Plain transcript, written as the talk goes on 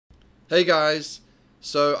Hey guys,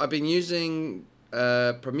 so I've been using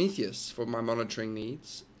Prometheus for my monitoring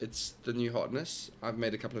needs. It's the new hotness. I've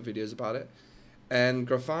made a couple of videos about it, and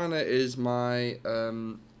Grafana is my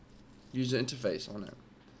user interface on it.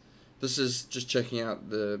 This is just checking out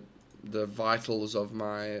the vitals of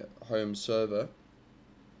my home server.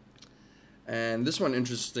 And this one,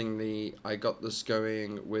 interestingly, I got this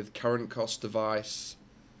going with current cost device,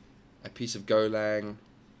 a piece of Golang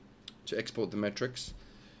to export the metrics.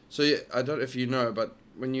 So yeah, I don't know if you know, but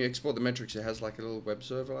when you export the metrics, it has like a little web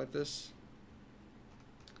server like this,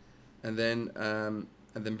 and then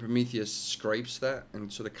Prometheus scrapes that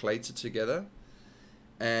and sort of collates it together,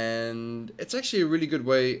 and it's actually a really good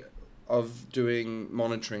way of doing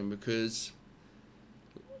monitoring because,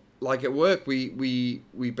 like at work, we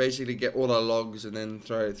basically get all our logs and then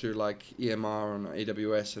throw it through like EMR on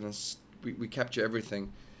AWS, and we capture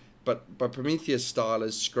everything. But Prometheus style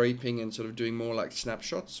is scraping and sort of doing more like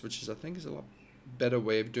snapshots, which is I think is a lot better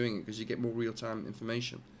way of doing it because you get more real-time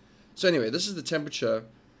information. So anyway, this is the temperature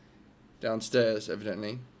downstairs.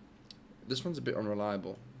 Evidently, this one's a bit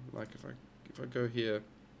unreliable. Like if I go here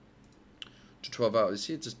to 12 hours,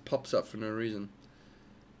 see it just pops up for no reason.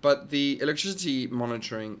 But the electricity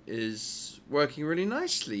monitoring is working really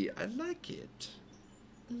nicely. I like it.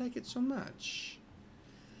 I like it so much.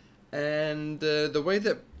 And the way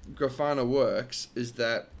that Grafana works is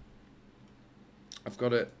that I've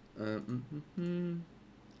got it.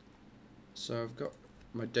 So I've got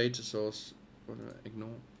my data source. What did I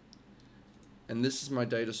ignore? And this is my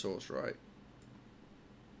data source, right?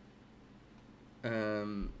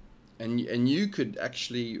 And you could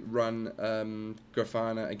actually run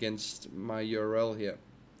Grafana against my URL here,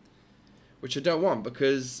 which I don't want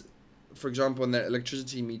because, for example, on that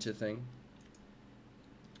electricity meter thing,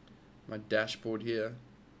 my dashboard here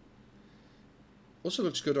also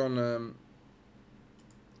looks good on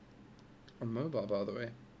mobile, by the way.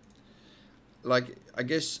 Like, I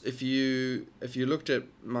guess if you looked at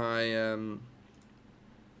my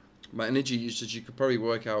my energy usage, you could probably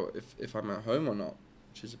work out if I'm at home or not,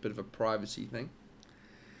 which is a bit of a privacy thing.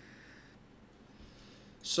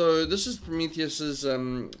 So this is Prometheus's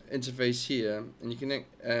interface here, and you can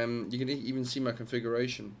even see my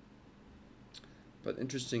configuration. But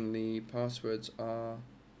interestingly, passwords are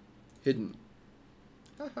hidden.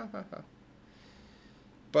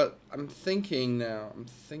 But I'm thinking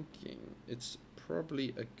it's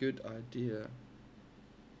probably a good idea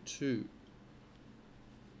to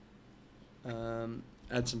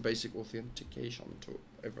add some basic authentication to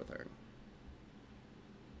everything.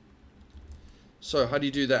 So how do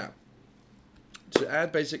you do that? To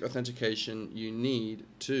add basic authentication, you need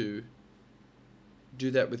to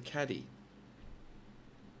do that with Caddy.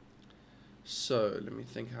 So let me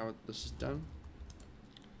think how this is done.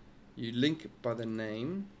 You link by the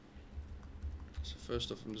name. So first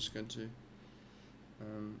off, I'm just going to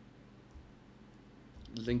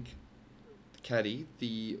link Caddy,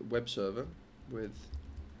 the web server, with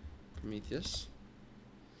Prometheus.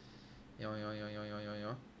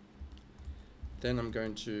 Then I'm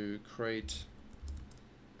going to create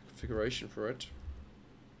a configuration for it.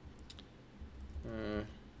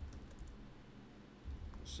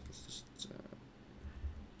 So it's just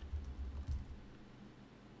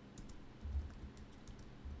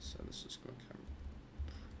so this is going to come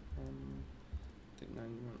from, I think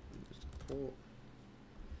 91 is the port.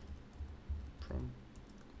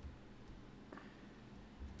 I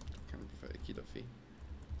can't prefer Kidofi.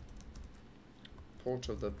 Port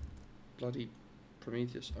of the bloody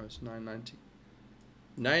Prometheus. Oh, it's 990.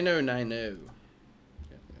 9090.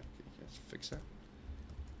 Yeah, let's fix that.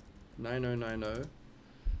 9090.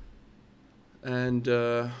 And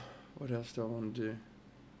what else do I want to do?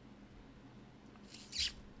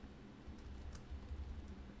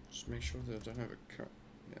 Just make sure that I don't have a cut.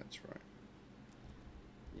 Yeah, that's right.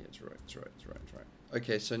 Yeah, it's right. It's right.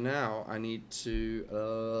 Okay, so now I need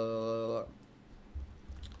to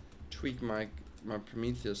tweak my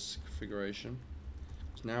Prometheus configuration.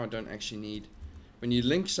 So now I don't actually need, when you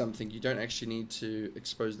link something, you don't actually need to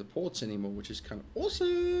expose the ports anymore, which is kind of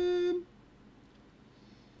awesome.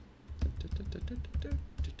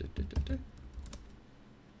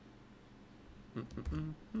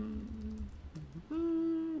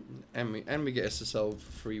 And we get SSL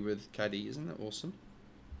for free with Caddy, isn't that awesome?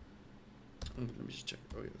 Let me just check.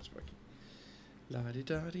 Oh yeah, that's working.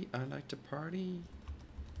 La-di-da-di, I like to party.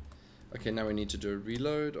 Okay, now we need to do a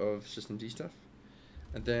reload of systemd stuff.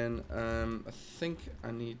 And then I think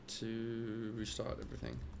I need to restart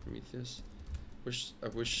everything. Prometheus. I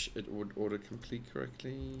wish it would autocomplete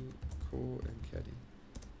correctly. Core and Caddy.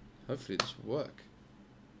 Hopefully this will work.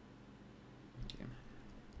 Okay.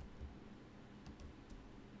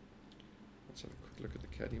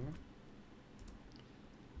 caddy one.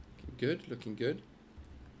 Looking good, looking good.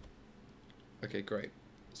 Okay, great.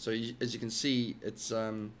 So as you can see, it's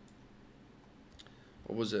what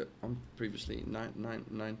was it on previously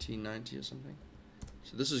 1990 or something.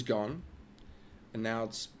 So this is gone, and now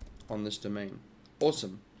it's on this domain.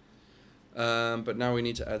 Awesome. But now we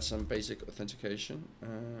need to add some basic authentication.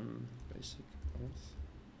 Basic auth.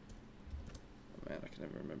 Oh man, I can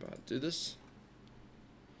never remember how to do this.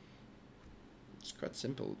 It's quite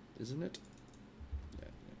simple, isn't it? Yeah.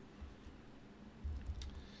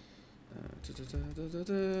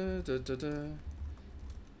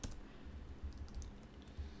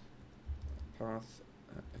 Path,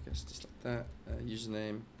 I guess just like that.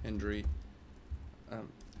 Username, Hendry.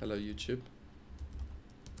 Hello YouTube.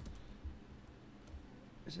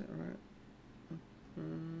 Is that right?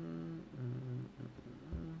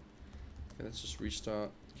 Okay, let's just restart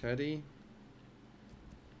caddy.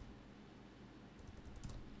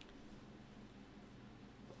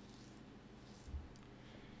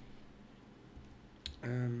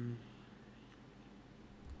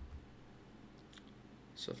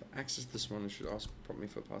 So if I access this one, I should ask prompt me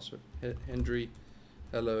for a password. Hendry,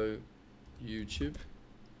 hello, YouTube.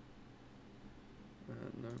 No,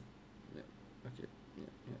 yeah, okay,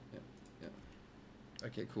 yeah.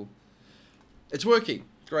 Okay, cool. It's working,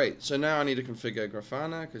 great. So now I need to configure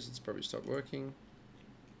Grafana because it's probably stopped working.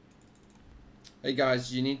 Hey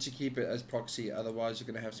guys, you need to keep it as proxy, otherwise you're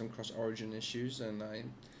gonna have some cross-origin issues. And I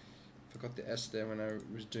forgot the S there when I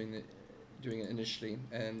was doing it initially.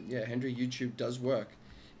 And yeah, Hendry YouTube does work,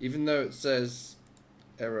 even though it says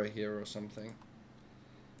error here or something.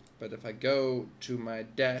 But if I go to my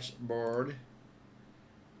dashboard,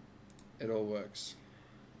 it all works.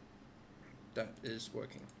 That is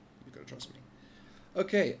working. You gotta trust me.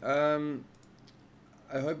 Okay.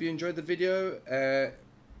 I hope you enjoyed the video.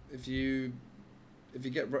 If you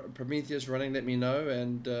get Prometheus running, let me know,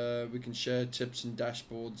 and we can share tips and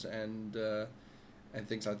dashboards and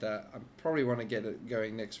things like that. I probably want to get it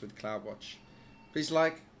going next with CloudWatch. Please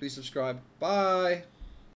like, please subscribe. Bye.